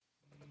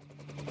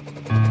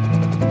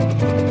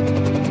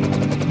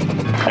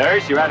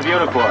you're out of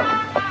uniform.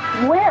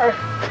 Where?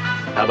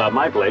 How about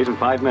my place in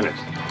 5 minutes?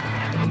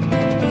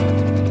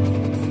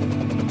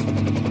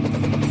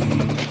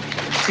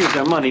 Here's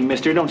our money,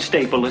 mister. Don't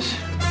staple us.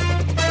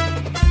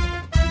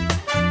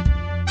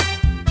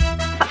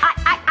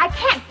 I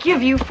can't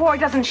give you 4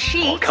 dozen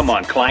sheets. Oh, come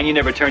on, Klein. You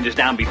never turned us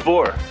down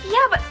before.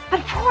 Yeah,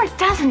 but 4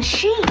 dozen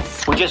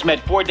sheets. We just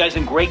met 4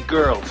 dozen great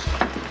girls.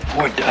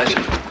 4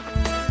 dozen.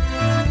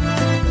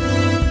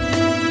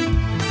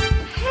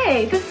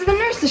 Hey, this is the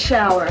nurse's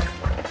shower.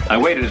 I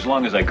waited as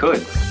long as I could.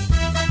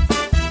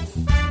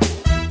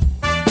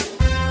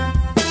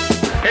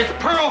 It's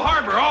Pearl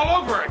Harbor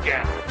all over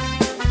again.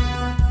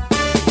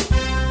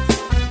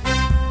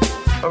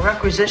 A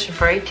requisition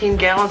for 18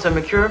 gallons of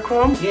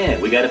mercurochrome? Yeah,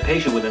 we got a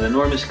patient with an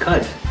enormous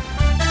cut.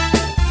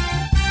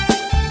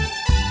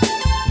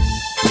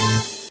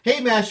 Hey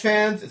MASH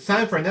fans, it's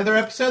time for another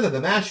episode of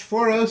the MASH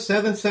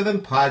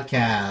 4077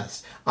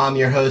 podcast. I'm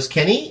your host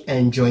Kenny,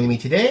 and joining me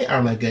today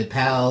are my good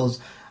pals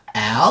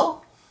Al.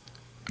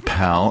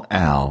 Pal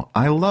Al.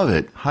 I love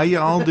it. How you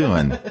all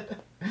doing?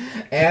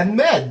 And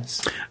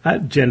Meds.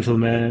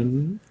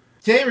 Gentlemen.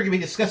 Today we're going to be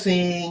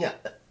discussing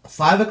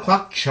 5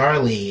 O'Clock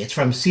Charlie. It's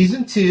from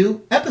Season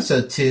 2,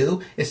 Episode 2.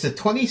 It's the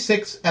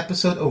 26th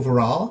episode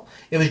overall.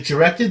 It was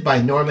directed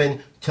by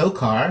Norman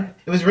Tokar.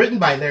 It was written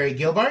by Larry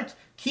Gilbert,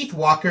 Keith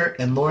Walker,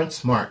 and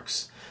Lawrence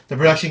Marks. The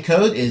production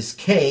code is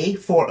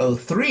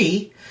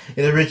K403.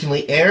 It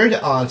originally aired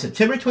on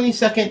September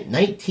 22nd,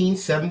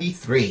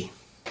 1973.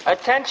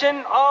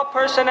 Attention all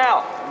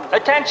personnel.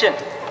 Attention.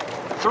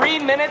 3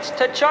 minutes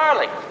to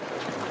Charlie.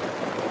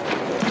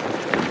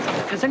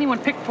 Has anyone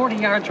picked 40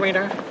 yards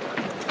radar?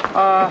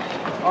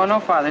 Oh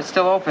no, Father, it's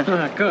still open.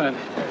 Good.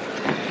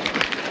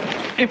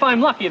 If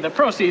I'm lucky, the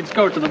proceeds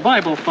go to the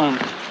Bible Fund.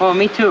 Oh,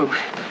 me too.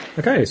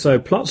 Okay, so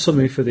plot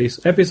summary for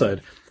this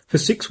episode. For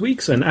 6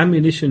 weeks, an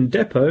ammunition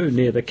depot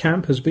near the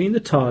camp has been the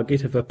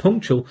target of a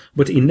punctual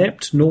but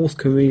inept North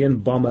Korean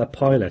bomber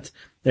pilot.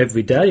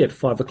 Every day at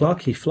 5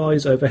 o'clock he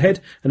flies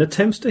overhead and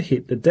attempts to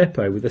hit the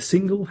depot with a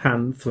single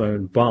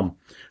hand-thrown bomb.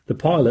 The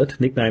pilot,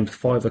 nicknamed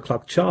 5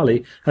 O'Clock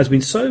Charlie, has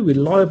been so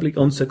reliably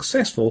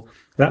unsuccessful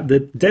that the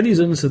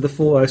denizens of the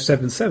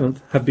 4077th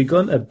have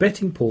begun a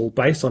betting pool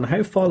based on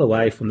how far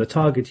away from the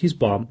target his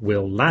bomb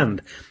will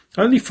land.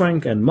 Only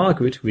Frank and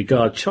Margaret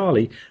regard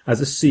Charlie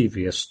as a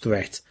serious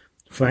threat.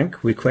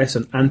 Frank requests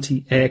an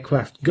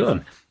anti-aircraft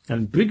gun,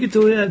 and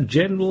Brigadier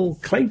General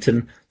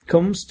Clayton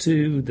comes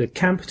to the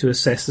camp to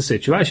assess the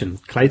situation.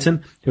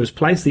 Clayton, who has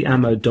placed the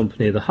ammo dump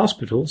near the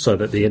hospital so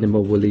that the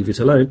animal will leave it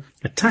alone,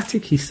 a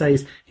tactic he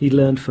says he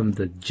learned from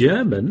the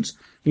Germans,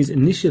 is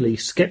initially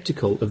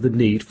sceptical of the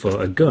need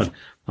for a gun.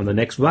 On the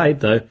next raid,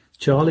 though,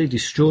 Charlie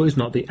destroys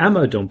not the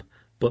ammo dump,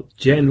 but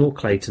General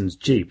Clayton's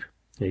jeep.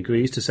 He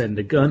agrees to send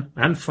the gun,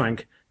 and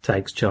Frank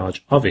takes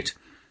charge of it.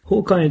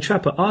 Hawkeye and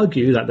Trapper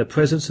argue that the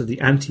presence of the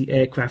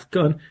anti-aircraft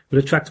gun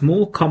would attract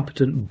more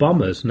competent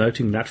bombers,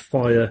 noting that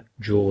fire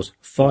draws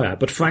fire.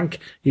 But Frank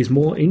is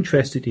more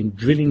interested in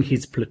drilling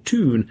his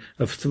platoon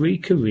of 3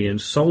 Korean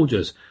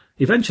soldiers.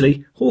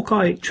 Eventually,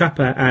 Hawkeye,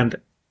 Trapper, and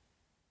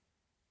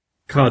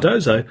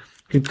Cardozo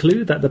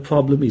conclude that the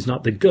problem is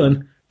not the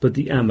gun, but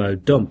the ammo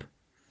dump.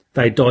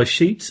 They dye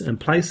sheets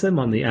and place them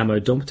on the ammo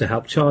dump to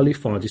help Charlie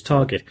find his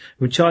target.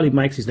 When Charlie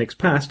makes his next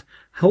pass,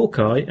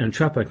 Hawkeye and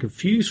Trapper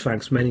confuse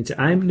Frank's men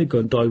into aiming the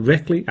gun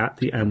directly at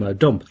the ammo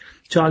dump.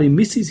 Charlie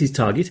misses his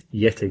target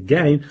yet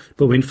again,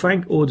 but when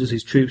Frank orders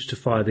his troops to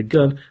fire the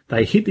gun,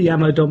 they hit the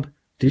ammo dump,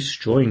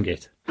 destroying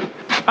it.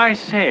 I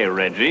say,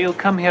 Reggie, you'll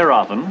come here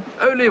often.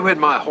 Only when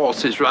my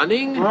horse is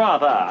running.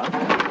 Rather.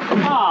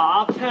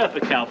 Ah,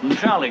 perfect, Captain.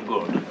 Jolly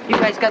good. You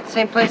guys got the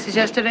same place as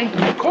yesterday?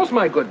 Of course,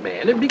 my good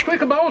man, and be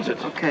quick about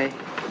it. Okay.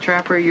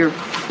 Trapper, you're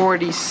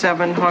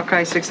 47,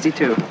 Hawkeye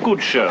 62.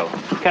 Good show.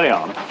 Carry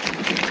on.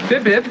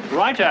 Bib, bib.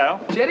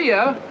 Righto.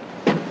 Cheerio.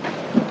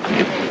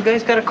 You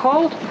guys got a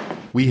cold?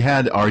 We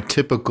had our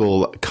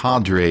typical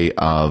cadre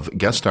of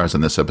guest stars in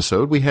this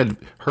episode. We had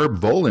Herb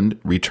Voland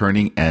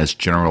returning as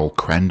General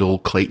Crandall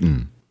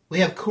Clayton. We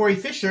have Corey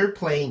Fisher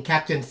playing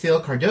Captain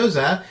Phil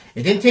Cardoza.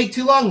 It didn't take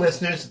too long,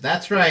 listeners.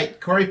 That's right.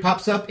 Corey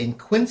pops up in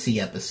Quincy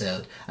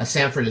episode, a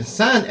Sanford &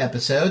 Son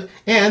episode,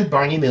 and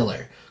Barney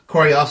Miller.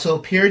 Corey also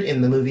appeared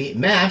in the movie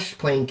MASH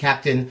playing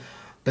Captain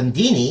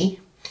Bandini.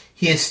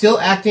 He is still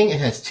acting and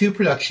has 2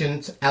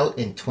 productions out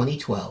in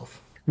 2012.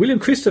 William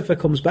Christopher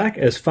comes back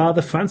as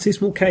Father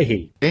Francis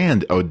Mulcahy.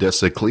 And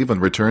Odessa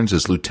Cleveland returns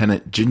as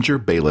Lieutenant Ginger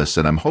Bayless,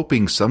 and I'm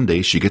hoping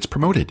someday she gets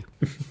promoted.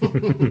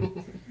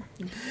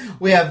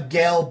 We have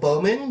Gail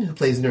Bowman, who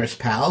plays Nurse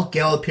Pal.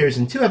 Gail appears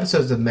in 2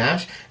 episodes of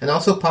MASH and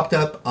also popped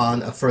up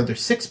on a further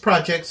 6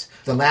 projects,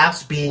 the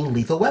last being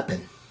Lethal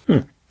Weapon.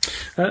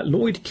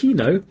 Lloyd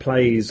Keno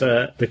plays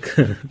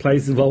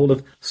the role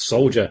of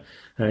Soldier.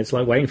 It's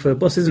like waiting for a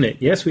bus, isn't it?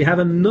 Yes, we have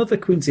another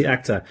Quincy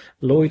actor.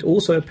 Lloyd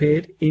also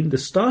appeared in the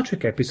Star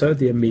Trek episode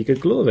The Omega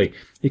Glory.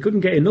 He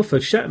couldn't get enough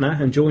of Shatner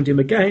and joined him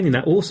again in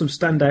that awesome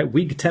standout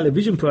Whig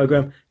television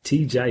program,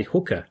 T.J.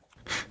 Hooker.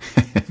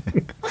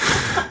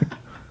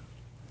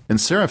 And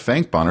Sarah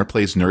Fankbonner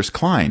plays Nurse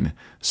Klein.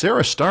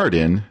 Sarah starred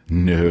in,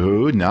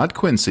 no, not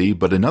Quincy,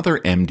 but another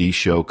MD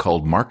show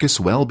called Marcus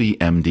Welby,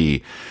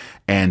 MD,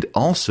 and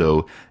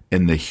also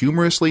in the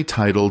humorously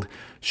titled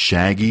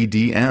Shaggy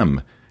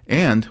DM.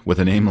 And with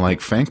a name like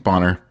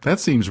Fankbonner, that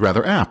seems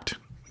rather apt.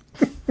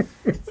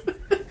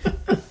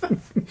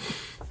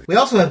 We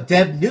also have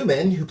Deb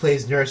Newman, who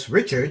plays Nurse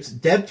Richards.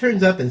 Deb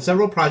turns up in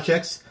several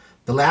projects,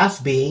 the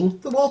last being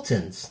The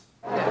Waltons.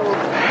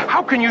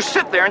 How can you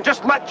sit there and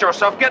just let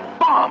yourself get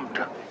bombed?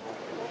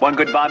 One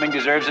good bombing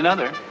deserves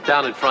another.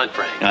 Down in front,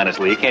 Frank.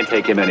 Honestly, you can't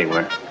take him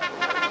anywhere.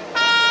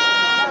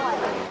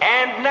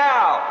 And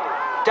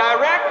now,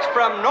 direct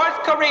from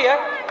North Korea,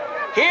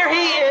 here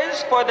he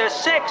is for the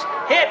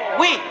 6th hit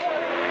week.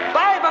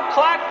 5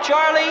 o'clock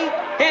Charlie,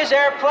 his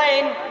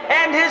airplane,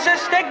 and his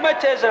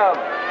astigmatism.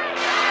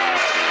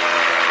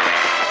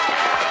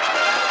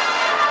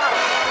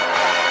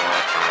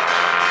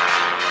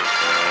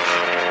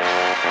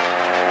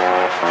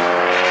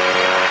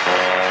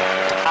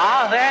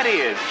 Ah, that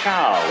is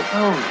Charles.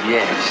 Oh,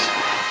 yes.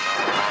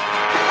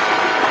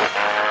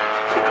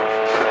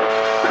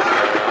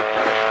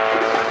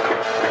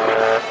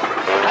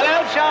 Hello,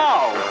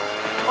 Charles.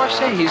 I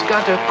say, he's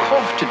got a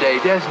cough today,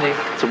 doesn't he?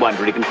 It's a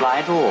wonder he can fly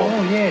at all.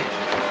 Oh, yes.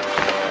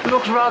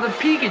 Looks rather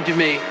peaked to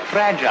me.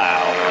 Fragile.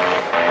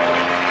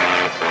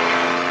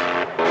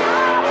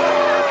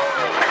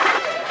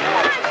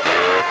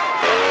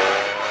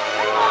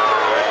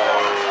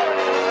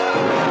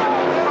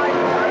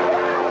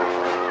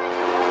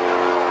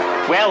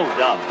 Well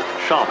done.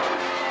 Shot.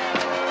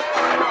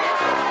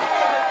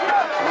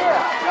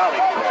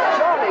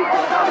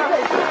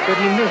 But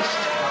he missed.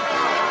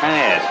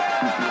 Yes.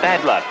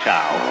 Bad luck,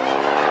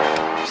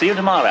 Charles. See you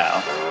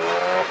tomorrow.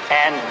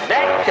 And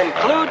that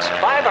concludes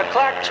 5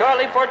 o'clock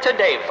Charlie for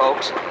today,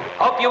 folks.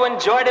 Hope you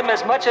enjoyed him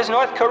as much as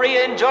North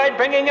Korea enjoyed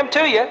bringing him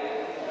to you.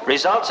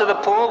 Results of the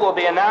pool will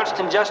be announced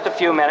in just a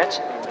few minutes.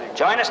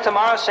 Join us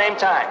tomorrow, same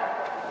time.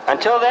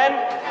 Until then,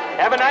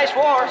 have a nice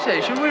war.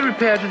 Say, should we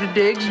repair to the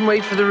digs and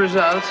wait for the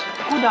results?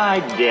 Good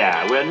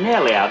idea. We're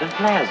nearly out of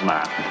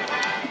plasma.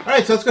 All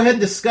right, so let's go ahead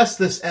and discuss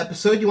this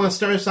episode. You want to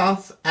start us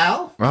off,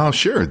 Al? Oh,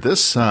 sure.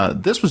 This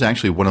was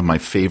actually one of my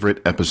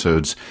favorite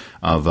episodes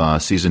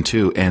of season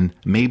 2, and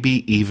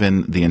maybe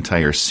even the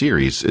entire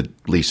series, at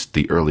least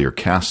the earlier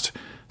cast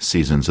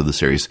seasons of the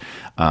series.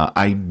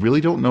 I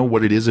really don't know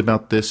what it is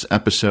about this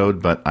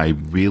episode, but I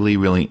really,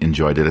 really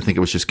enjoyed it. I think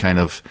it was just kind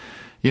of,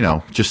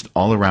 just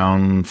all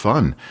around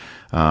fun.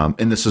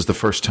 And this is the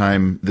first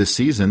time this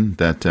season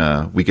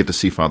that we get to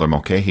see Father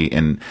Mulcahy,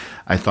 and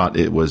I thought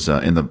it was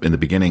in the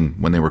beginning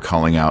when they were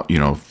calling out,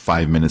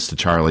 5 minutes to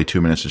Charlie,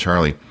 2 minutes to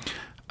Charlie.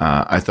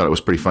 I thought it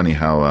was pretty funny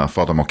how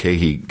Father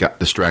Mulcahy got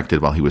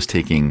distracted while he was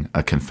taking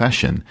a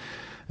confession.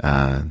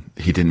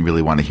 He didn't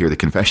really want to hear the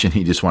confession;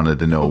 he just wanted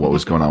to know what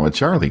was going on with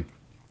Charlie.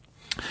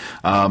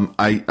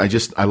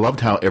 I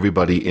loved how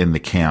everybody in the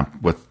camp,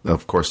 with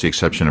of course the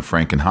exception of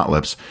Frank and Hot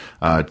Lips,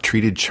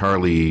 treated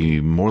Charlie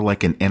more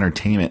like an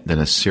entertainment than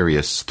a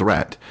serious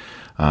threat.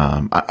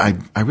 I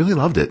really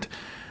loved it.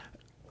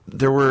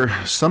 There were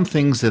some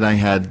things that I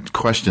had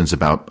questions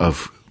about,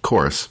 of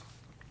course.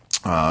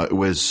 It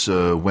was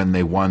when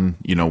they won,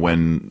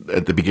 when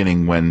at the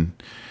beginning when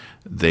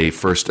they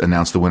first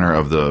announced the winner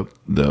of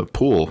the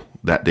pool,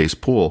 that day's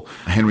pool,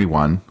 Henry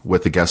won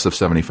with a guess of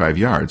 75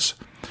 yards.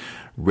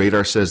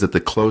 Radar says that the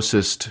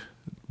closest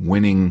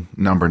winning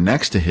number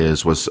next to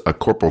his was a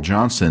Corporal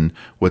Johnson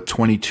with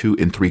 22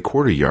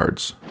 3/4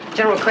 yards.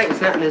 General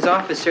Clayton's not in his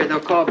office, sir. They'll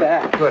call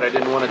back. Good, I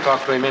didn't want to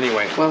talk to him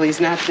anyway. Well,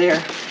 he's not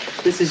there.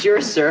 This is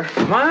yours, sir.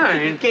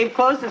 Mine? Came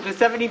closest with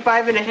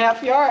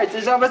 75.5 yards.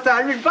 There's almost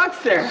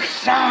 $100 there.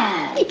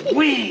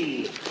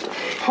 Wee!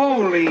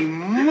 Holy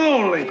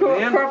moly,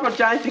 man. Corporal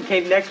Johnson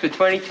came next with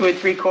 22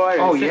 3/4.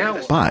 Oh,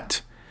 yeah?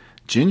 But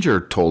Ginger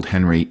told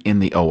Henry in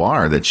the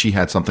OR that she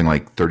had something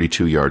like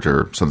 32 yards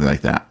or something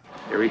like that.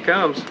 Here he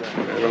comes.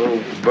 That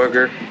old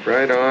bugger,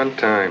 right on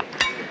time.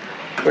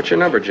 What's your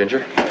number,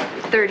 Ginger?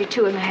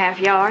 32.5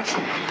 yards.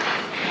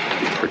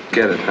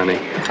 Forget it, honey.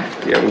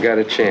 You haven't got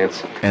a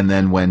chance. And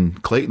then when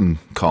Clayton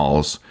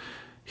calls,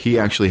 he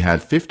actually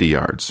had 50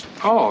 yards.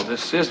 Oh,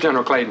 this is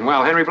General Clayton.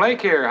 Well, Henry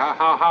Blake here.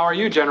 How are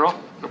you, General?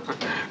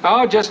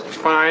 Oh, just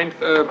fine.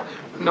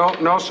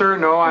 No, sir,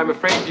 no. I'm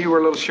afraid you were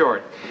a little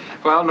short.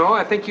 Well, no,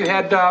 I think you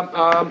had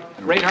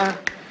radar.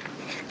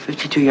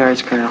 52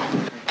 yards, Colonel.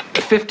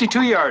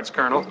 52 yards,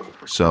 Colonel.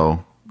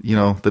 So,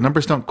 the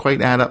numbers don't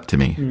quite add up to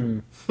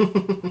me.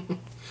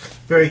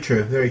 Very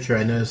true, very true.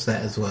 I noticed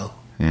that as well.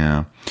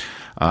 Yeah.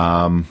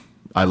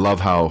 I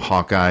love how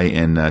Hawkeye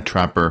and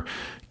Trapper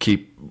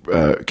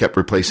kept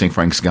replacing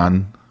Frank's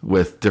gun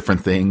with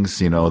different things,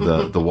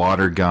 the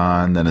water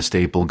gun, then a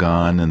staple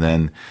gun, and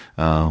then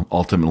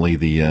ultimately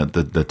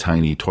the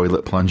tiny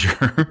toilet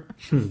plunger.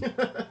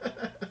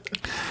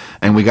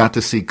 And we got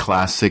to see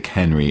classic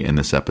Henry in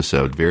this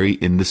episode. Very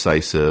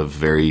indecisive,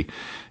 very,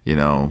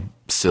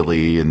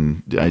 silly,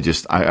 and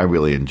I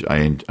really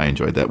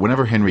enjoyed that.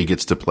 Whenever Henry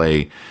gets to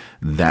play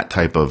that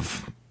type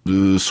of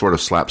sort of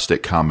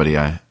slapstick comedy,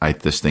 I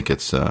just think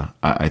it's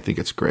I think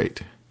it's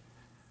great.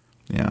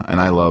 Yeah,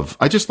 and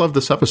I just love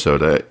this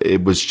episode.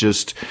 It was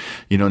just,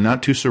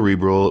 not too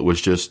cerebral. It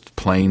was just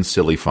plain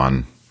silly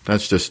fun.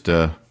 That's just,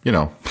 and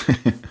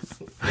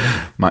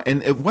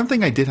one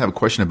thing I did have a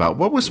question about,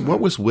 what was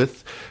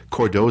with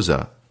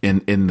Cordoza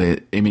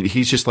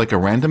he's just like a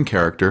random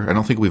character. I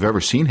don't think we've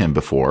ever seen him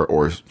before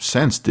or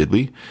since, did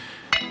we?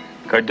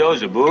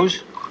 Cardoza,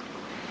 booze?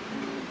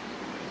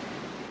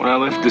 When I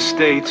left the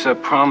States, I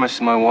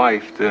promised my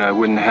wife that I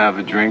wouldn't have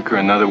a drink or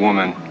another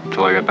woman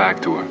until I got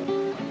back to her.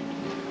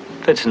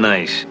 That's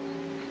nice.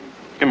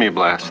 Give me a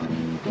blast.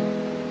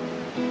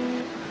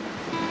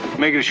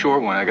 Make it a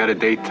short one. I got a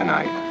date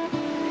tonight.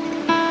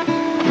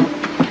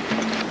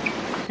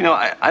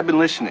 I've been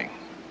listening.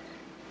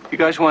 You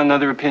guys want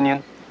another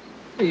opinion?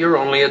 You're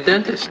only a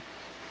dentist.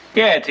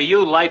 Yeah, to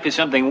you, life is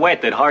something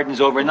wet that hardens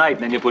overnight,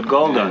 and then you put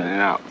gold on it.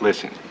 Now,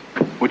 listen.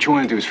 What you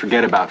want to do is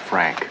forget about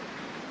Frank.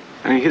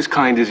 I mean, his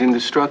kind is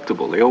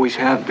indestructible. They always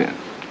have been.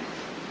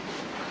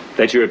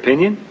 That's your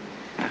opinion?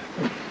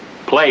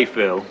 Play,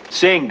 Phil.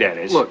 Sing,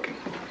 Dennis. Look,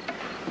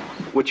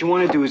 what you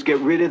want to do is get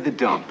rid of the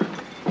dump.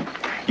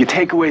 You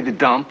take away the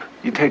dump,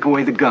 you take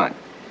away the gun.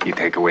 You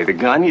take away the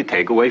gun, you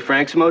take away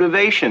Frank's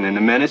motivation, and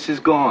the menace is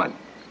gone.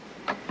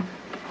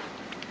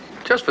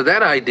 Just for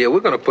that idea, we're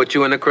going to put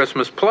you in a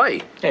Christmas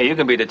play. Yeah, you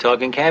can be the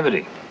talking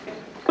cavity.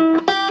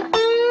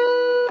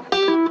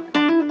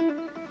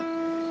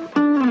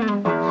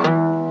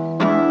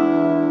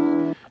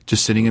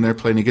 Just sitting in there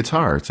playing a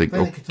guitar. It's like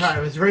playing the guitar.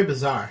 It was very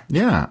bizarre.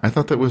 Yeah, I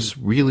thought that was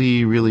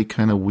really, really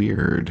kind of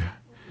weird.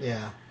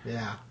 Yeah.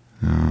 Yeah,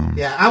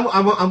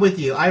 I'm with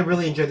you. I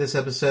really enjoyed this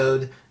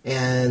episode,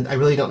 and I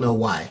really don't know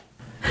why.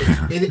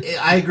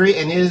 I agree,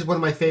 and it is one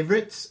of my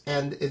favorites,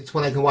 and it's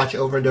one I can watch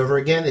over and over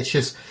again. It's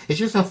just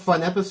a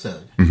fun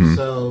episode. Mm-hmm.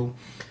 So,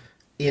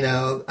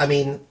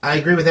 I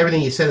agree with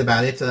everything you said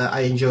about it. I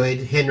enjoyed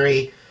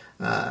Henry.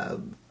 I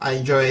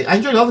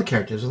enjoyed all the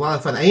characters. It was a lot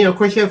of fun. And, of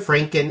course, you have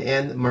Frank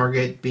and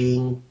Margaret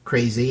being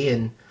crazy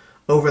and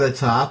over the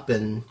top,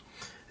 and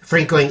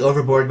Frank going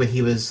overboard when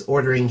he was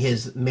ordering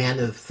his man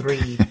of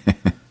three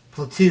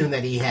platoon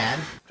that he had.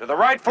 To the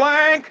right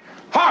flank,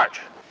 halt.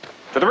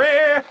 To the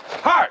rear,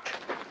 halt.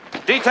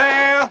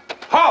 Detail,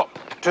 halt.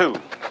 2,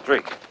 3.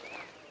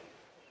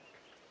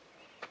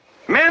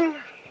 Men,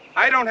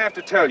 I don't have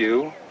to tell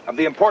you of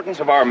the importance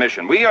of our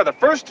mission. We are the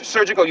first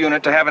surgical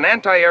unit to have an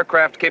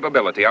anti-aircraft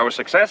capability. Our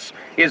success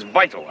is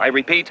vital. I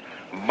repeat,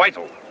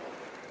 vital.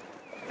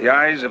 The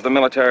eyes of the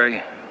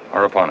military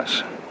are upon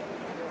us.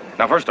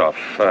 Now, first off,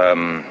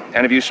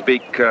 any of you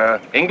speak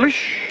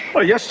English? Oh,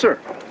 yes, sir.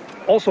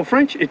 Also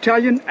French,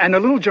 Italian, and a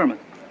little German.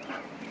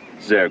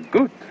 Sehr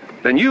good.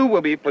 Then you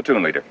will be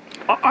platoon leader.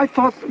 I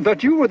thought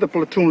that you were the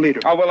platoon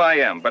leader. Oh, well, I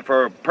am. But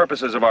for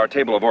purposes of our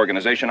table of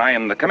organization, I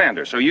am the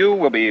commander. So you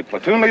will be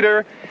platoon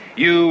leader,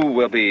 you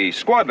will be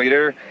squad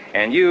leader,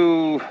 and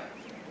you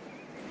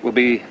will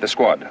be the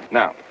squad.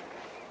 Now,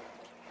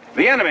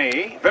 the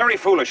enemy very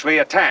foolishly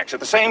attacks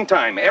at the same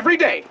time every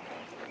day.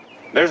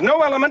 There's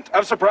no element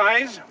of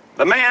surprise.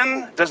 The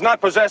man does not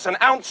possess an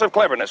ounce of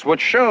cleverness,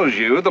 which shows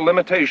you the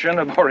limitation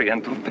of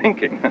Oriental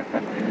thinking.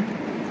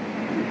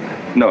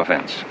 No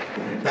offense.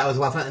 That was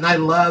a lot of fun. And I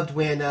loved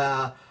when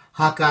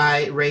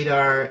Hawkeye,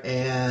 Radar,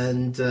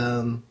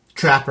 and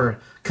Trapper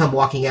come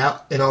walking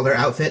out in all their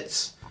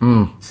outfits.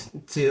 And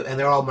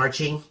they're all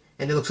marching.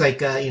 And it looks like,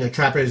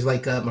 Trapper's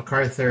like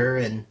MacArthur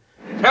and...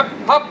 Hip,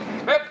 hop,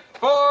 hip,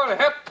 for the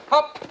hip,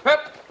 hop, hip,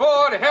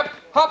 for the hip,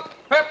 hop,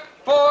 hip,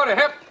 for the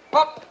hip,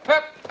 hop,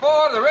 hip,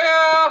 for the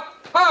rear,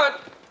 hunt.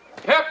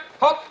 Hip,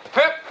 hop,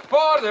 hip,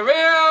 for the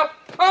rear,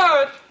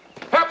 hunt.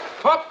 Hip,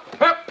 hop,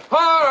 hip, for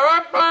the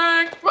right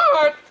flank,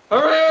 march. The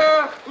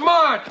rear,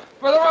 march.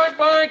 For the right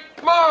flank,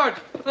 march.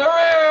 The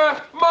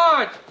rear,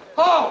 march.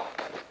 Halt.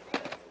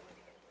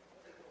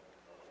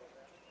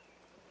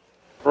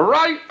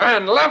 Right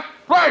and left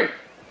face.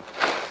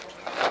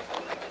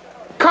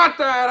 Cut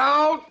that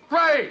out,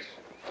 face.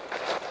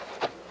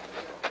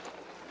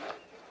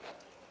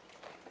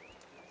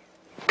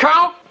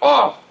 Count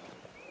off.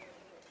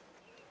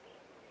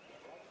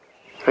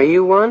 Are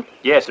you one?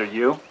 Yes, are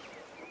you?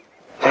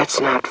 That's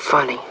not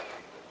funny.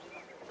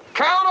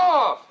 Count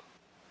off.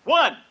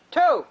 1,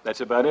 2.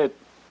 That's about it.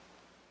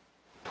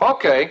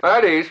 Okay,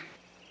 at ease.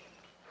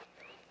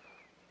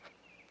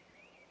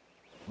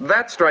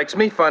 That strikes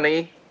me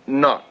funny,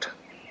 not.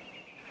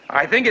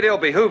 I think it ill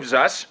behooves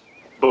us.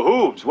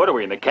 Behooves? What are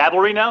we, in the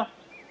cavalry now?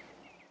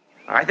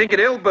 I think it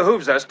ill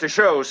behooves us to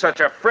show such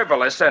a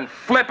frivolous and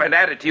flippant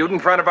attitude in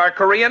front of our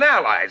Korean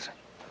allies.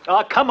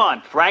 Oh, come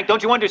on, Frank.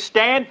 Don't you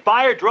understand?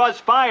 Fire draws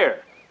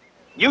fire.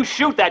 You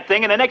shoot that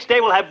thing, and the next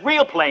day we'll have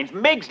real planes,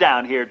 MiGs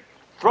down here,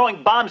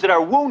 throwing bombs at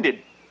our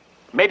wounded.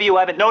 Maybe you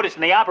haven't noticed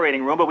in the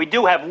operating room, but we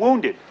do have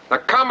wounded. The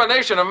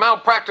combination of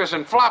malpractice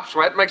and flop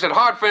sweat makes it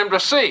hard for him to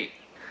see.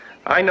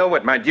 I know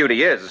what my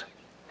duty is,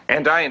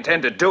 and I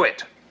intend to do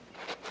it.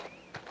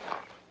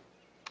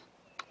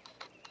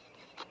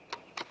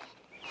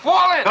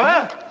 Fall in!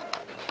 Huh?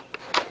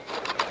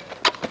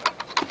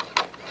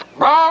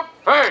 Round,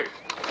 hey!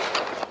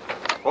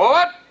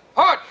 Forward,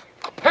 hut!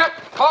 Hip,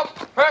 hop,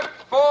 hip,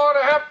 for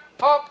the hip,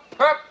 hop,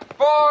 hip,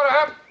 for the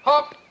hip,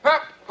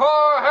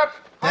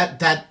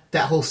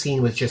 whole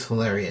scene was just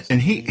hilarious.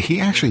 And he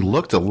actually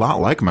looked a lot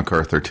like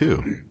MacArthur,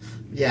 too.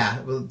 Yeah,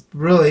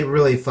 really,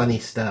 really funny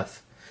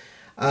stuff.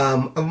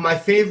 My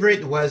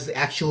favorite was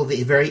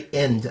the very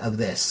end of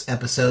this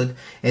episode.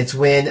 It's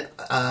when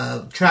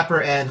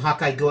Trapper and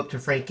Hawkeye go up to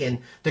Frank, and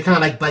they're kind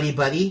of like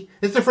buddy-buddy.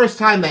 It's the first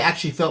time they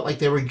actually felt like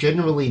they were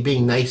genuinely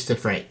being nice to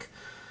Frank.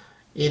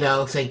 You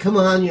know, saying, come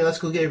on, let's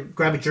go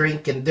grab a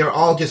drink. And they're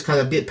all just kind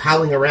of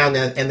palling around,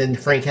 and then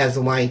Frank has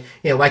the line,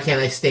 why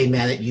can't I stay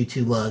mad at you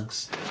two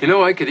lugs?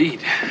 I could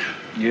eat.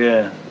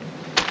 Yeah.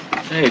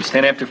 Hey, it's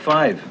 10 after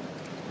 5.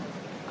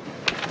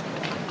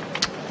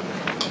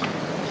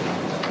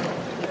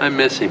 I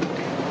miss him.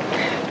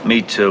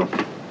 Me too.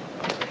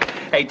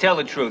 Hey, tell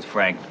the truth,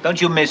 Frank. Don't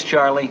you miss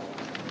Charlie?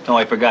 Oh,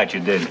 I forgot you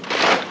did.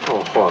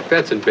 Oh, Hawk,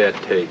 that's in bad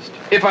taste.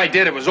 If I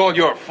did, it was all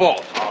your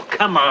fault. Oh,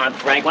 come on,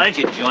 Frank. Why don't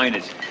you join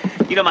us?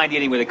 You don't mind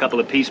eating with a couple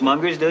of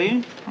peacemongers, do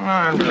you?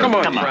 Come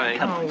on, Frank.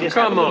 Come on. Just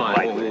Come have a little on.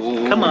 bite with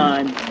us. Come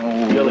on.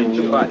 You'll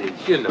enjoy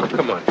it.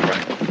 Come on,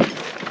 Frank.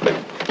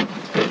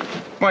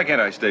 Why can't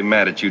I stay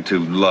mad at you two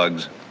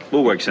lugs?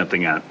 We'll work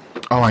something out.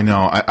 Oh, I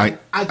know.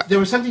 There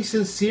was something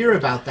sincere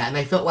about that, and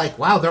I felt like,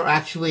 wow, they're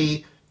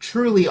actually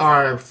truly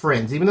are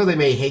friends, even though they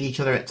may hate each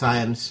other at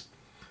times.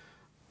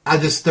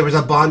 There was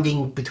a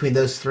bonding between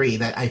those three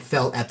that I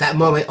felt at that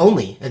moment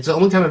only. It's the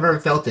only time I've ever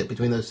felt it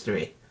between those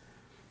three.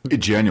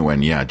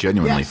 Genuinely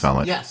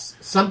felt it. Yes,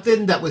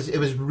 something that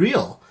was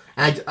real.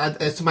 And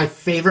it's my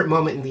favorite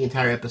moment in the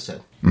entire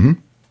episode. Mm-hmm.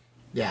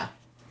 Yeah.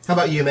 How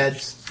about you,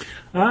 Meds?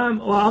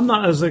 Well, I'm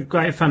not as a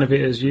great fan of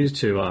it as you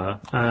two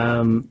are.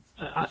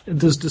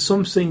 There's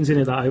some scenes in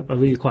it that I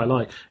really quite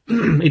like.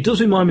 It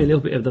does remind me a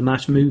little bit of the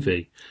MASH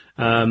movie,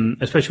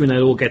 especially when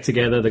they all get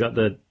together. They got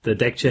the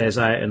deck chairs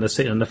out and they're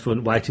sitting on the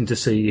front waiting to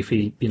see if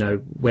he,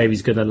 where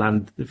he's going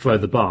to throw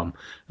the bomb.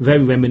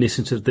 Very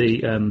reminiscent of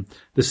the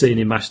scene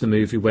in MASH the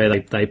movie where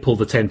they pull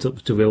the tent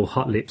up to real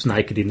hot lips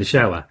naked in the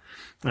shower.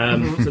 So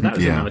that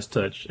was a nice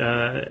touch.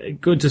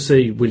 Good to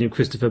see William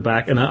Christopher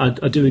back, and I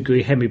do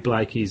agree. Henry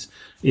Blake he's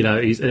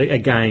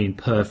again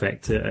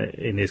perfect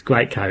in his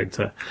great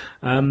character.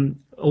 I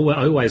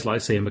always like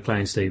seeing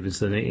McLean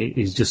Stevenson.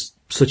 He's just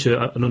such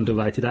an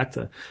underrated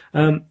actor.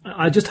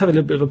 I just have a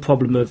little bit of a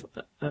problem of.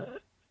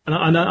 And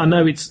I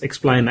know it's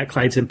explained that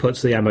Clayton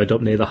puts the ammo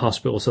dump near the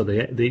hospital, so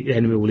the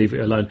enemy will leave it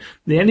alone.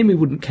 The enemy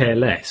wouldn't care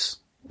less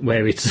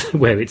where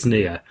it's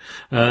near,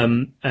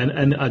 and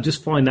I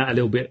just find that a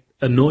little bit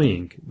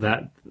annoying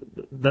that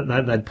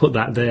they'd put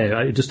that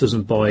there. It just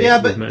doesn't buy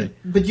it with me.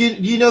 But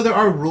there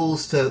are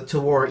rules to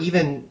war.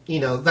 Even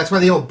that's why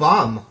they don't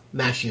bomb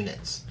MASH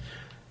units.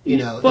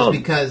 It's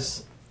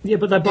because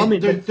but they bomb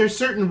it. There's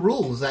certain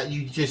rules that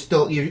you just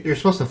don't. You're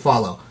supposed to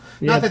follow.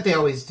 Yeah. Not that they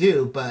always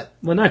do, but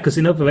no, because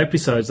in other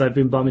episodes they've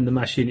been bombing the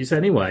MASH units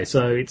anyway,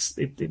 so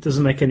it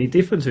doesn't make any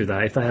difference with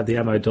that if they have the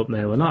ammo dump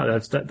there or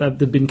not.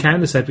 There've been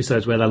countless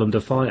episodes where they're under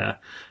fire,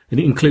 and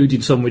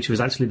including some which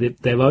was actually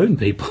their own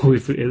people.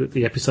 With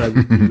the episode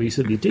we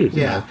recently did,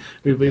 as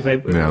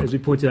we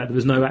pointed out, there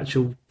was no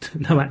actual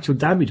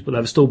damage, but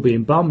they were still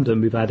being bombed,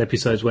 and we've had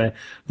episodes where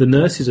the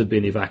nurses have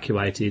been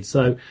evacuated.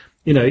 So.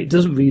 It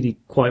doesn't really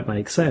quite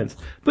make sense,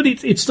 but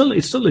it's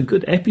still a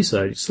good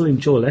episode. It's still an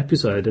enjoyable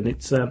episode, and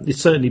it's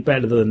certainly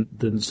better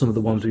than some of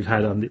the ones we've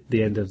had on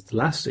the end of the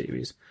last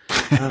series.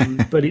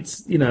 But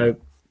it's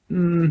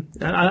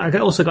I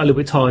also got a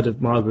little bit tired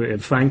of Margaret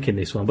and Frank in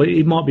this one, but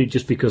it might be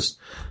just because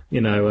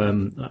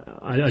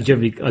I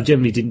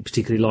generally didn't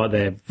particularly like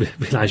their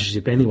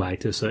relationship anyway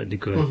to a certain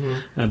degree.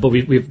 Mm-hmm. But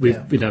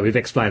we've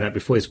explained that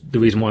before. It's the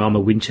reason why I'm a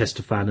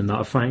Winchester fan and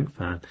not a Frank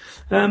fan.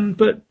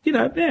 But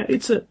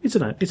it's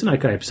an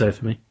okay episode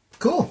for me.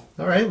 Cool.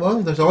 All right.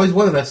 Well, there's always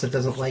one of us that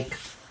doesn't like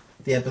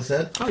the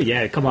episode. Oh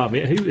yeah, come on!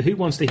 Who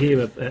wants to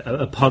hear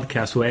a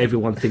podcast where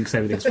everyone thinks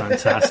everything's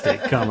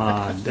fantastic? Come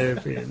on!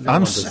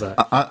 I'm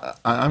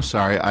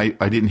sorry,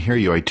 I didn't hear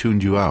you. I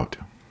tuned you out.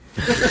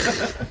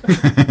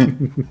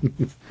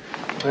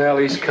 Well,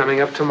 he's coming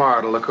up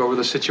tomorrow to look over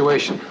the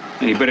situation.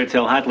 You better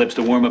tell Hot Lips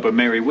to warm up a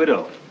Merry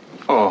Widow.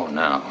 Oh,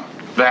 no.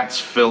 That's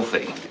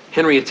filthy.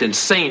 Henry, it's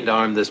insane to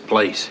arm this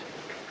place.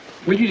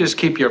 Will you just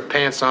keep your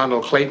pants on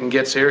till Clayton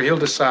gets here? He'll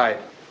decide.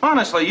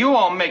 Honestly, you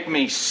all make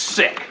me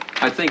sick.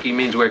 I think he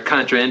means we're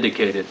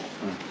contraindicated.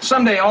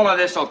 Someday all of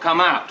this will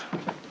come out.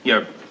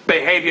 Your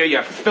behavior,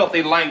 your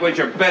filthy language,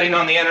 your betting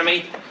on the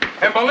enemy.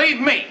 And believe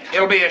me,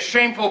 it'll be a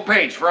shameful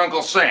page for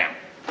Uncle Sam.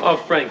 Oh,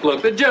 Frank,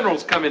 look, the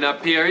general's coming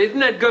up here. Isn't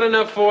that good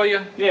enough for you?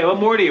 Yeah, what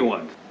more do you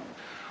want?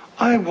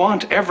 I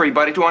want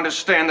everybody to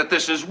understand that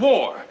this is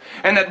war,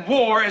 and that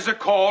war is a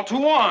call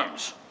to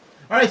arms.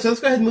 All right, so let's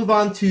go ahead and move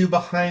on to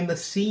behind the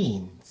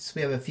scenes.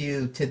 We have a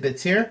few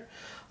tidbits here.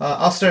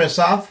 I'll start us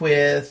off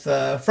with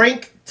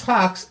Frank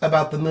talks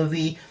about the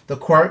movie The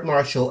Court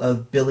Martial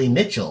of Billy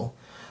Mitchell,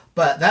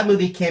 but that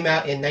movie came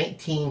out in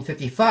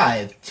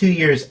 1955, 2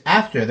 years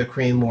after the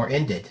Korean War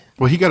ended.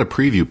 Well, he got a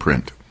preview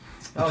print.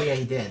 Oh yeah,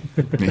 he did.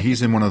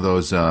 He's in one of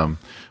those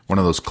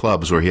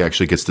clubs where he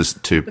actually gets to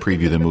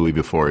preview the movie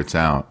before it's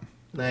out.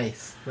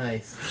 Nice.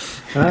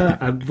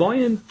 A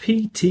Ryan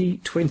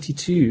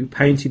PT-22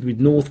 painted with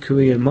North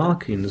Korean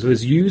markings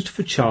was used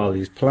for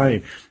Charlie's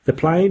plane. The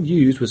plane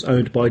used was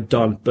owned by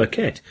Don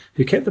Burkett,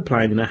 who kept the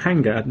plane in a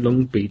hangar at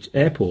Long Beach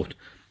Airport.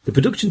 The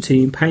production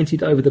team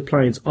painted over the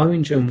plane's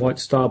orange and white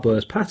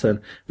starburst pattern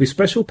with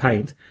special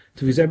paint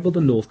to resemble the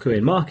North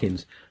Korean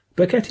markings.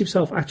 Burkett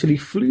himself actually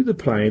flew the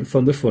plane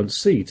from the front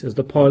seat, as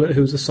the pilot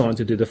who was assigned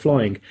to do the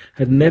flying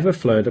had never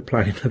flown a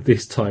plane of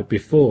this type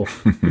before.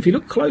 If you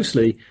look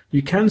closely,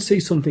 you can see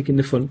something in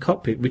the front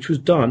cockpit which was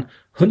done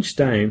hunched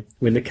down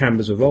when the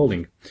cameras were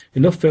rolling.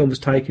 Enough film was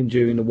taken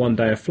during the one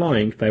day of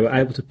flying, they were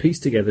able to piece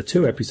together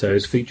 2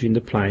 episodes featuring the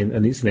plane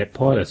and its inept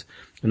pilot.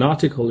 An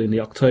article in the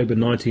October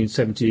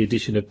 1970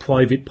 edition of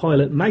Private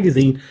Pilot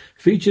magazine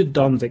featured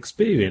Don's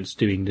experience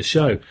doing the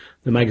show.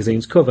 The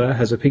magazine's cover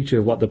has a picture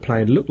of what the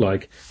plane looked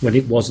like when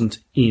it wasn't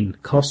in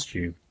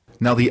costume.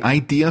 Now, the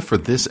idea for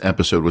this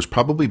episode was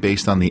probably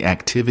based on the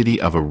activity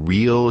of a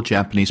real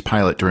Japanese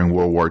pilot during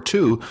World War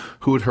II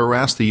who would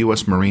harass the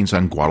U.S. Marines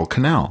on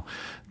Guadalcanal.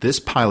 This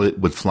pilot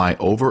would fly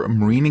over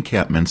Marine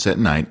encampments at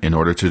night in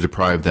order to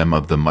deprive them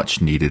of the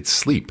much-needed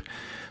sleep.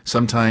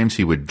 Sometimes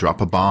he would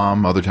drop a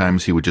bomb, other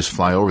times he would just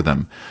fly over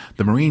them.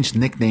 The Marines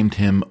nicknamed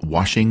him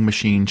Washing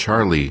Machine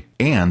Charlie,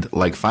 and,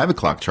 like 5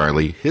 o'clock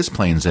Charlie, his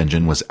plane's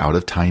engine was out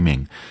of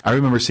timing. I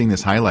remember seeing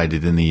this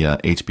highlighted in the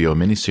HBO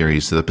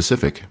miniseries The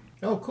Pacific.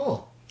 Oh,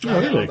 cool. Oh,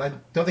 really? I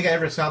don't think I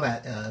ever saw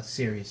that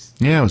series.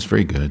 Yeah, it was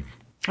very good.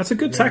 That's a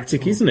good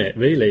tactic, isn't it,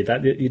 really?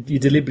 That you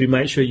deliberately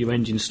make sure your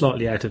engine's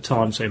slightly out of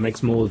time so it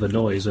makes more of a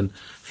noise and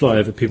fly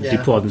over people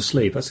deprived of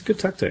sleep. That's a good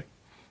tactic.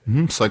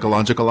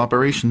 Psychological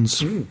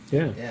operations.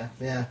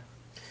 Yeah.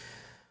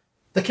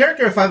 The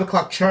character of 5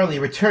 o'clock Charlie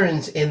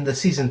returns in the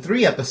Season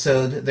 3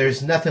 episode,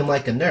 There's Nothing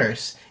Like a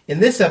Nurse.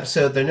 In this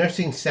episode, the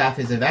nursing staff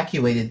is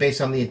evacuated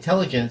based on the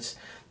intelligence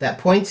that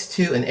points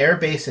to an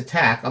air-base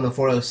attack on the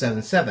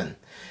 4077.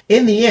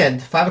 In the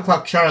end, 5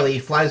 o'clock Charlie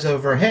flies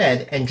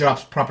overhead and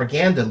drops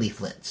propaganda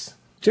leaflets.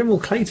 General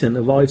Clayton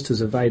arrives to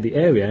survey the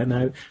area.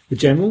 Now, the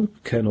General,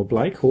 Colonel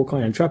Blake,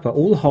 Hawkeye and Trapper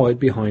all hide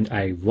behind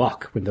a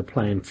rock when the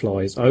plane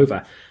flies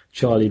over.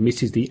 Charlie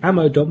misses the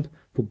ammo dump,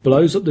 but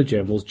blows up the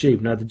General's Jeep.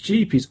 Now, the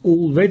Jeep is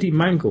already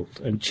mangled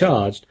and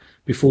charged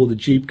before the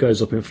Jeep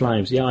goes up in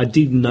flames. Yeah, I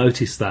did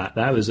notice that.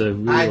 That was a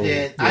real... I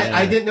did. Yeah.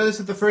 I didn't notice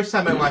it the first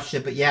time I watched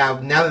it, but yeah,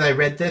 now that I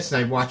read this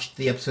and I watched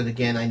the episode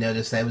again, I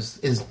noticed that it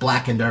is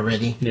blackened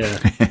already. Yeah.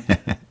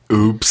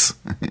 Oops.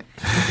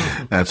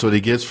 That's what he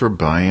gets for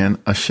buying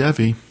a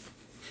Chevy.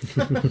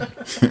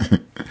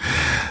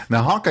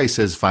 Now, Hawkeye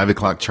says 5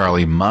 o'clock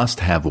Charlie must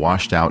have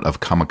washed out of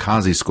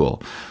kamikaze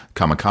school.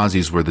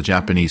 Kamikazes were the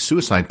Japanese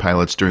suicide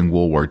pilots during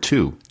World War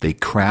II. They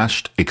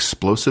crashed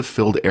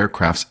explosive-filled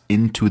aircrafts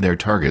into their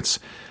targets.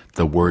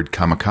 The word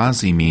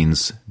kamikaze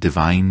means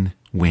divine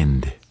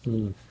wind.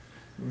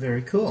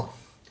 Very cool.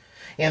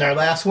 And our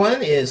last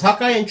one is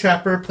Hawkeye and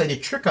Trapper played a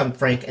trick on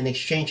Frank and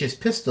exchanged his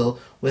pistol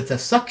with a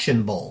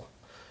suction bowl.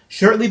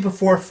 Shortly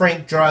before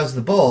Frank draws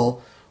the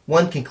bowl,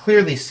 one can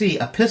clearly see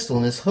a pistol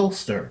in his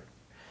holster.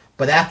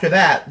 But after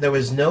that, there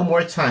was no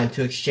more time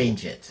to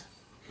exchange it.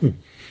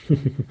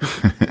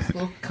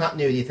 Little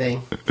continuity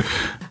thing.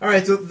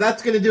 Alright, so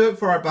that's going to do it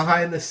for our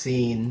behind the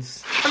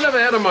scenes. I've never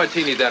had a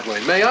martini that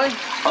way. May I?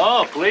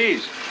 Oh,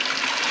 please.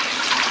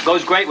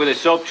 Goes great with a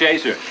soap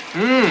chaser.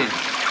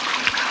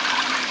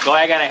 So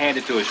I gotta hand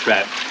it to us,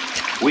 Trap.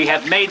 We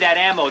have made that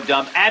ammo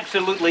dump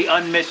absolutely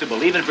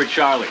unmissable, even for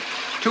Charlie.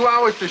 2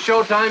 hours to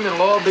showtime and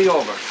it'll all be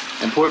over.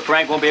 And poor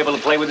Frank won't be able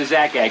to play with his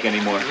Zac-Ac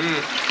anymore.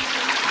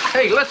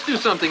 Hey, let's do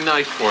something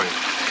nice for him.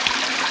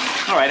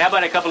 All right, how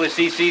about a couple of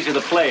cc's of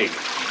the plague?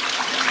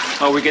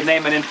 Or we could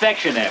name an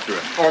infection after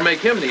him. Or make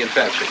him the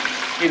infection.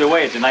 Either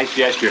way, it's a nice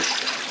gesture.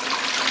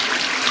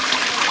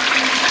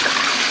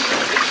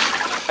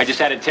 I just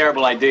had a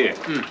terrible idea.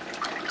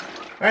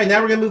 All right,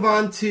 now we're going to move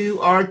on to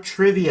our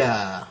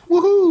trivia.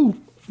 Woohoo!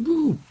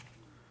 Woo.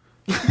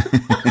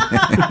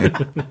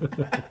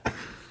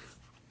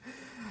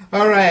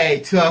 All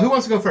right, who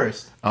wants to go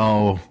first?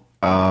 Oh,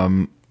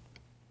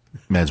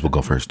 Mads will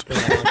go first.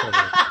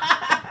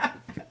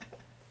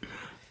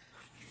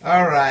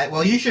 All right,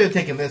 well, you should have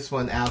taken this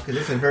one, Al, because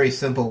it's a very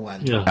simple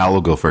one. Yeah. Al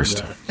will go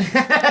first.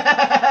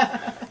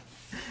 Yeah.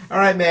 All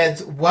right,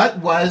 Mads, what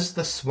was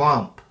the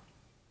swamp?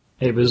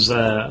 It was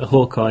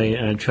Hawkeye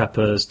and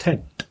Trapper's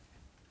tent.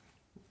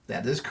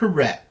 That is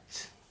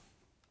correct.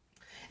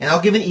 And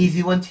I'll give an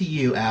easy one to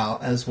you, Al,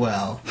 as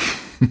well.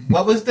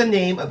 What was the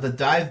name of the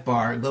dive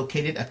bar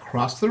located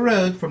across the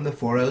road from the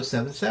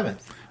 4077?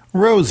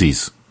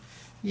 Rosie's.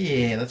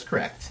 Yeah, that's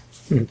correct.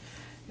 Then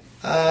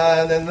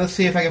let's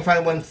see if I can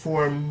find one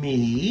for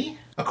me.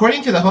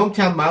 According to the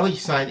hometown mileage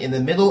sign in the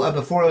middle of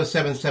the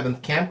 4077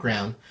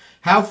 campground,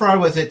 how far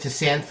was it to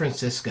San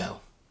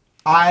Francisco?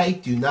 I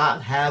do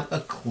not have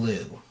a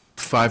clue.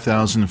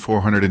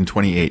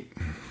 5,428.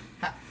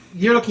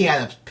 You're looking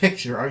at a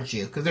picture, aren't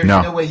you? Because there's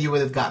no way you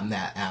would have gotten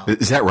that out.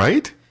 Is that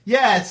right?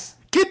 Yes.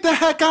 Get the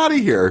heck out of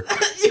here.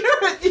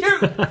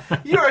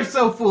 You are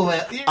so full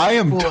of... I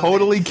am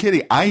totally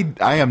kidding. I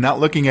am not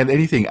looking at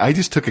anything. I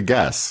just took a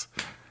guess.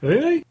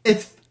 Really?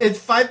 It's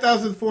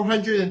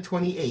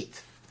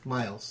 5,428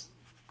 miles.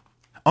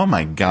 Oh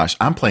my gosh,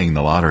 I'm playing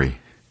the lottery.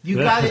 You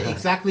got it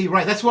exactly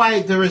right. That's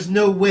why there is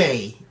no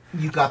way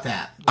you got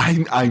that.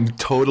 I'm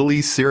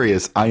totally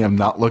serious. I am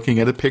not looking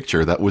at a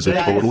picture. That was a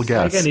total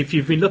guess. Again, if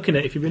you've been looking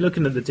at the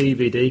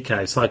DVD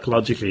cave,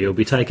 psychologically, you'll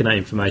be taking that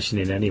information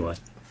in anyway.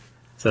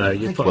 So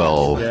you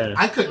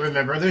I couldn't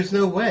remember. There's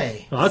no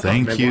way. Well,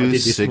 thank you,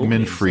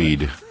 Sigmund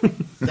Freud.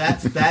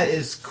 That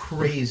is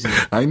crazy.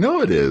 I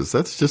know it is.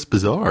 That's just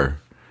bizarre.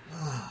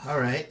 All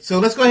right. So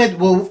let's go ahead.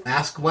 We'll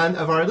ask one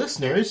of our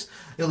listeners.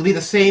 It'll be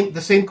the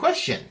same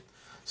question.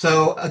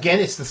 So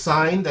again, it's the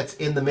sign that's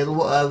in the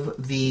middle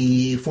of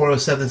the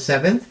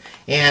 4077th.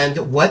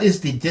 And what is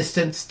the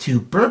distance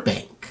to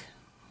Burbank?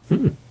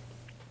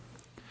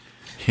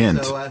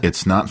 Hint,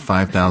 it's not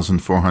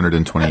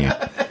 5,428.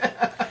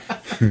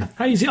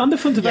 Hey, is it on the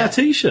front of our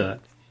T-shirt?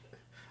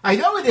 I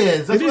know it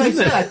is. That's what I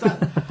said.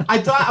 I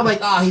thought, I'm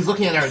like, he's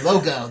looking at our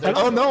logo.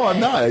 Oh, no, I'm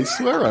not. I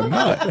swear I'm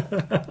not.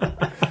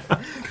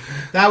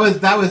 That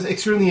was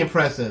extremely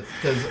impressive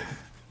because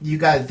you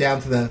got it down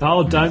to the...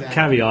 Oh, don't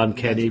carry on,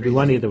 Kenny. We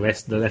want to hear the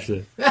rest of it.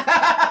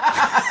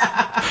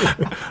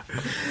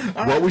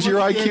 What was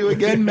your IQ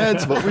again,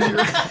 Meds? What was your...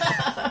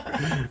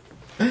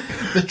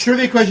 The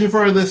trivia question for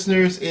our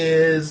listeners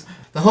is...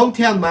 The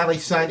hometown mileage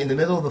sign in the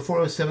middle of the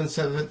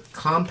 4077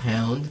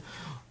 compound.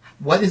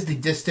 What is the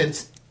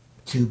distance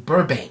to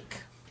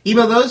Burbank?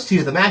 Email those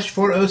to the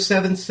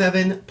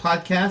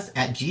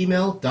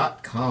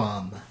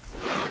MASH4077podcast@gmail.com.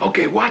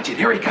 Okay, watch it.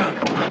 Here he comes.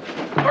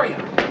 Hurry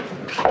up.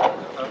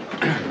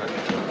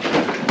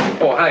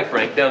 Oh, hi,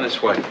 Frank. Down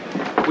this way.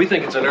 We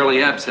think it's an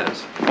early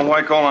abscess. Well,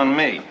 why call on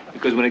me?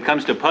 Because when it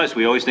comes to pus,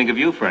 we always think of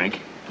you,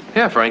 Frank.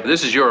 Yeah, Frank,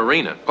 this is your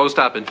arena.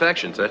 Post-op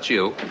infections, that's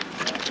you.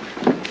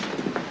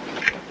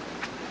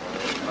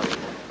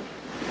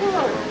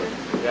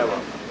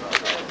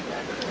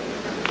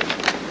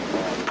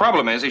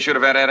 Problem is, he should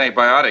have had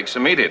antibiotics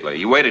immediately.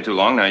 You waited too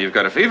long, now you've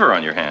got a fever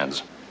on your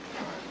hands.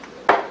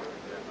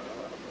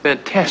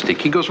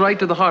 Fantastic. He goes right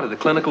to the heart of the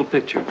clinical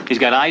picture. He's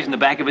got eyes in the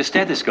back of his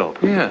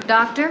stethoscope. Yeah.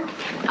 Doctor,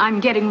 I'm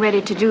getting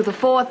ready to do the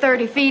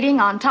 4:30 feeding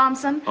on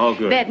Thompson. Oh,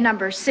 good. Bed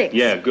number 6.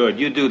 Yeah, good.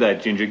 You do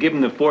that, Ginger. Give him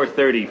the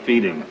 4:30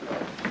 feeding.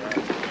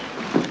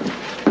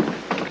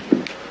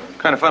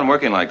 Kind of fun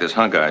working like this,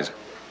 huh, guys?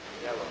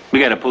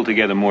 We got to pull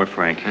together more,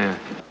 Frank. Yeah.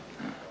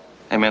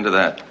 Amen to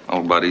that,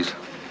 old buddies.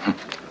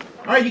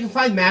 All right, you can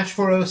find MASH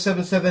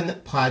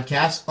 4077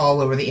 podcasts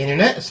all over the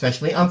internet,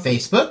 especially on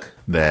Facebook.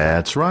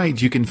 That's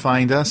right. You can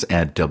find us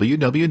at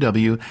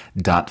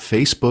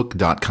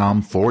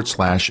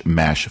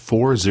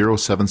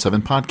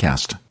www.facebook.com/MASH4077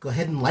 podcast. Go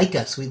ahead and like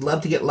us. We'd love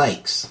to get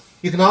likes.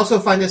 You can also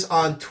find us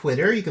on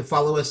Twitter. You can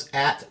follow us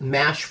at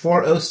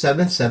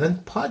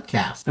MASH4077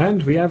 podcast.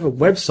 And we have a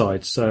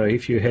website, so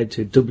if you head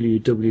to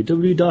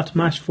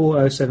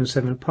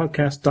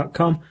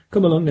www.mash4077podcast.com,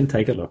 come along and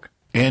take a look.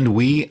 And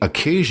we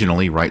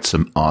occasionally write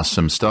some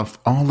awesome stuff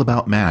all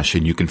about MASH,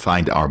 and you can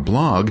find our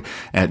blog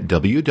at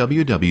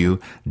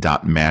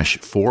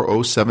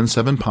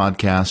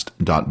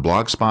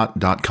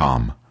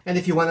www.mash4077podcast.blogspot.com. And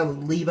if you want to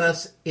leave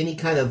us any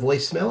kind of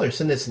voicemail or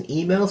send us an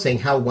email saying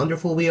how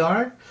wonderful we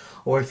are,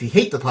 or if you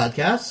hate the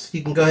podcast,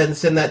 you can go ahead and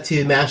send that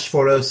to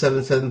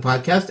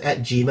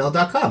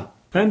mash4077podcast@gmail.com.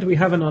 And we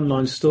have an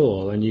online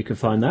store, and you can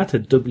find that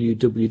at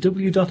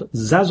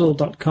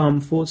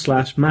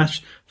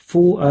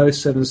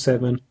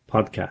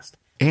www.zazzle.com/MASH4077podcast.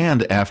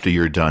 And after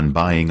you're done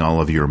buying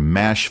all of your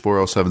MASH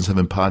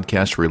 4077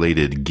 podcast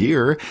related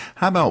gear,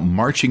 how about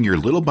marching your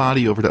little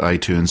body over to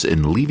iTunes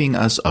and leaving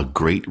us a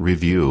great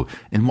review?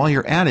 And while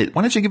you're at it,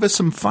 why don't you give us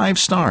some 5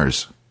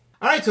 stars?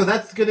 All right, so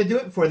that's going to do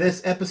it for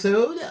this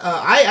episode.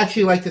 I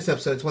actually like this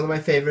episode. It's one of my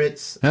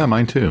favorites. Yeah,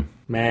 mine too.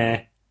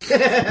 Meh.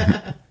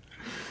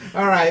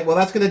 All right, well,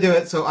 that's going to do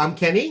it. So I'm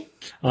Kenny.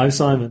 I'm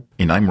Simon.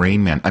 And I'm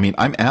Rain Man.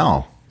 I'm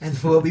Al. And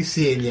we'll be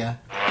seeing you.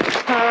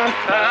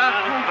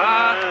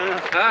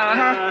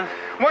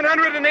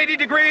 180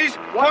 degrees,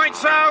 point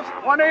south.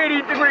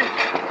 180 degrees.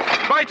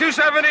 By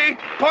 270,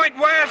 point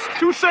west.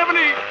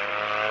 270.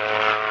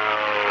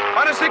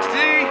 On a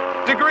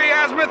 60-degree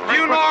azimuth,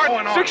 due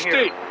north.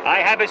 60.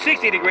 I have a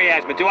 60-degree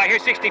azimuth. Do I hear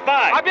 65?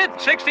 I bid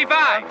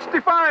 65.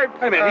 65.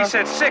 Wait a minute, he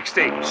said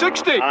 60.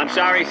 60. I'm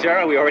sorry,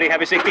 sir. We already have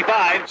a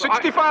 65.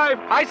 65.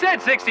 I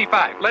said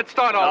 65. Let's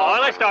start all over.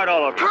 Oh, let's start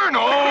all over.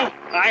 Colonel!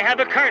 I have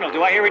a colonel.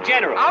 Do I hear a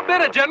general? I'll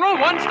bid a general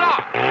 1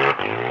 star.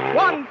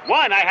 1.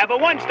 I have a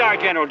 1-star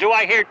general. Do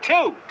I hear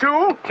 2?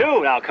 2.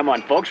 2. Now, come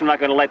on, folks. We're not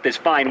going to let this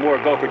fine war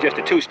go for just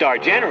a 2-star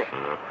general.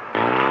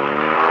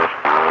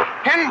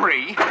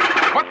 Henry,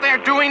 what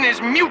they're doing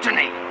is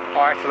mutiny.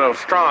 Oh, that's a little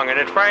strong, isn't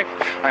it, Frank?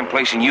 I'm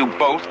placing you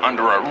both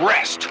under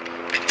arrest.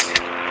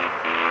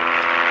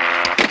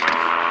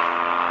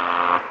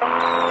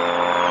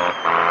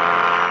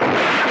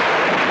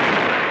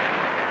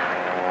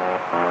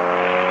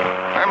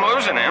 I'm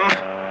losing him.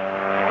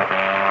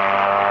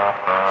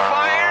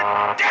 Fire!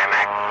 Damn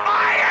it!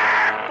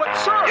 Fire! But,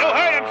 sir. You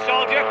heard him,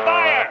 soldier.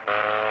 Fire!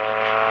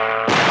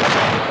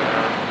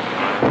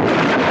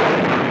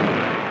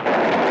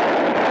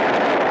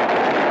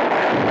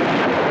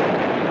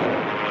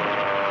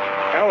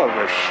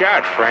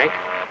 shot, Frank.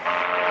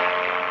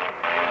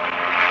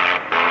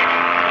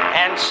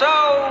 And so,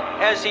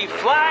 as he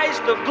flies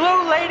the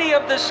blue lady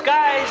of the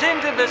skies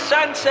into the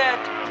sunset,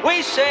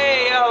 we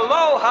say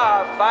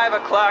aloha, 5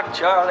 o'clock,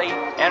 Charlie,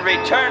 and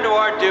return to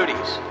our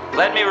duties.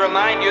 Let me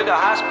remind you the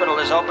hospital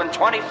is open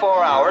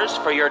 24 hours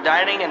for your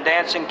dining and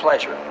dancing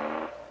pleasure.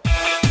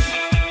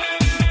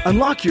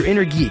 Unlock your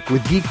inner geek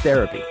with Geek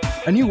Therapy,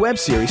 a new web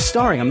series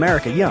starring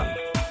America Young.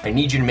 I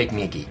need you to make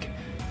me a geek.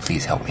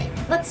 Please help me.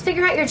 Let's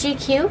figure out your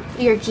GQ,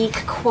 your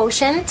geek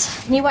quotient.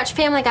 Can you watch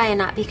Family Guy and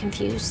not be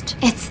confused?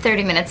 It's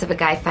 30 minutes of a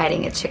guy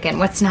fighting a chicken.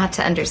 What's not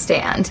to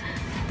understand?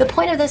 The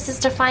point of this is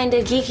to find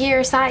a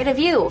geekier side of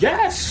you.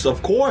 Yes,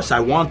 of course, I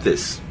want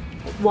this.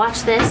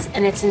 Watch this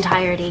in its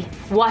entirety.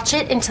 Watch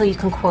it until you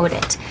can quote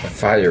it. A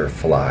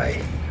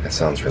firefly. That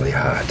sounds really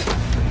hot.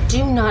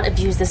 Do not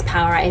abuse this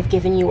power I have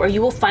given you, or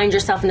you will find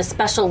yourself in a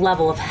special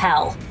level of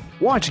hell.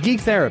 Watch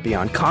Geek Therapy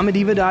on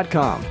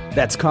Comediva.com.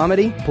 That's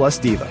comedy plus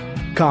diva.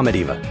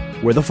 Comediva,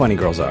 where the funny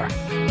girls are.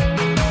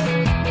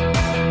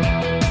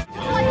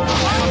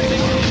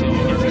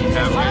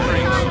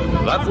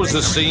 That was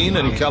the scene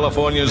in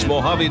California's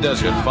Mojave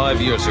Desert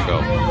 5 years ago.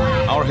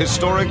 Our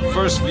historic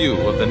first view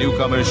of the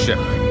newcomer's ship.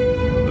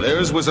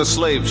 Theirs was a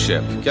slave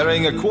ship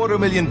carrying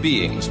 250,000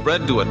 beings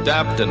bred to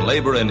adapt and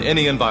labor in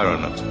any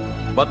environment.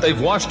 But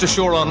they've washed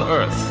ashore on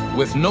Earth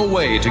with no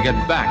way to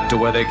get back to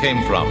where they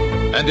came from.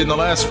 And in the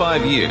last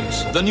 5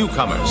 years, the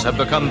newcomers have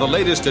become the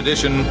latest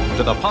addition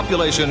to the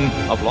population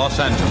of Los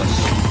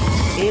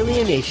Angeles.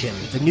 Alienation,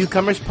 the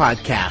Newcomers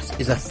Podcast,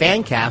 is a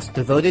fan cast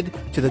devoted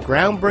to the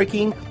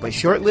groundbreaking but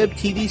short-lived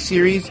TV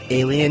series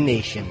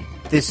Alienation.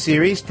 This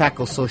series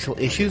tackles social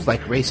issues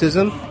like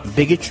racism,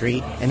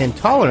 bigotry, and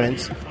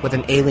intolerance with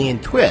an alien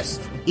twist.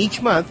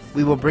 Each month,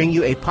 we will bring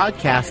you a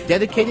podcast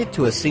dedicated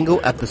to a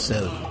single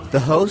episode. The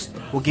host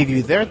will give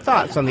you their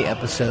thoughts on the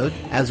episode,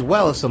 as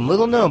well as some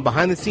little-known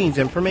behind-the-scenes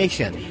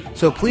information.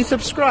 So please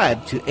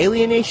subscribe to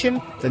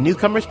Alienation, the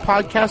Newcomers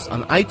Podcast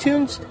on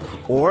iTunes,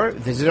 or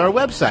visit our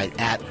website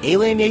at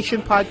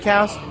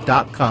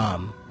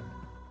alienationpodcast.com.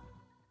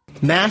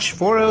 MASH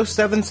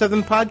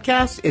 4077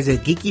 Podcast is a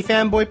Geeky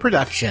Fanboy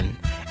production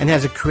and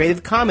has a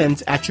Creative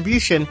Commons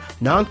Attribution,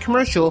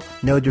 Non-Commercial,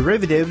 No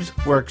Derivatives,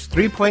 Works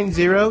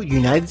 3.0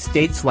 United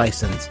States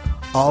license.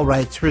 All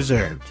rights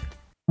reserved.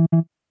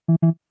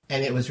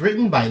 And it was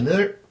written by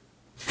Lurley.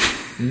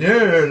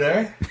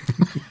 Yeah.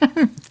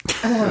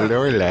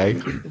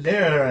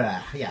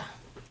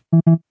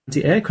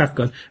 The aircraft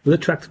gun will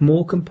attract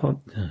more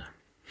components.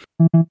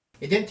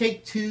 It didn't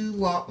take too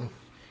long.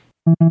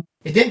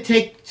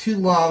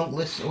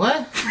 Listen,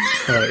 what?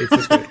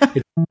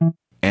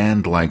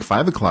 And like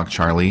 5 o'clock,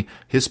 Charlie,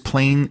 his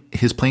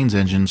plane's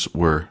engines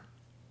were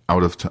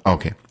out of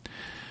okay.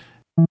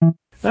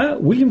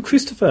 William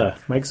Christopher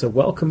makes a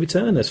welcome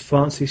return as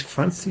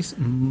Francis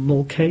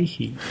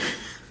Mulcahy.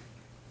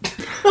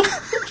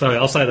 Sorry,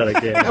 I'll say that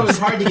again. That was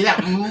hard to get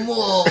out.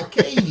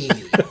 Mulcahy.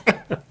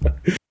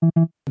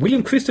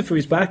 William Christopher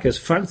is back as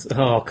Francis.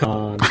 Oh, come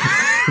on.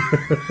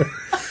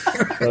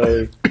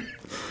 Sorry.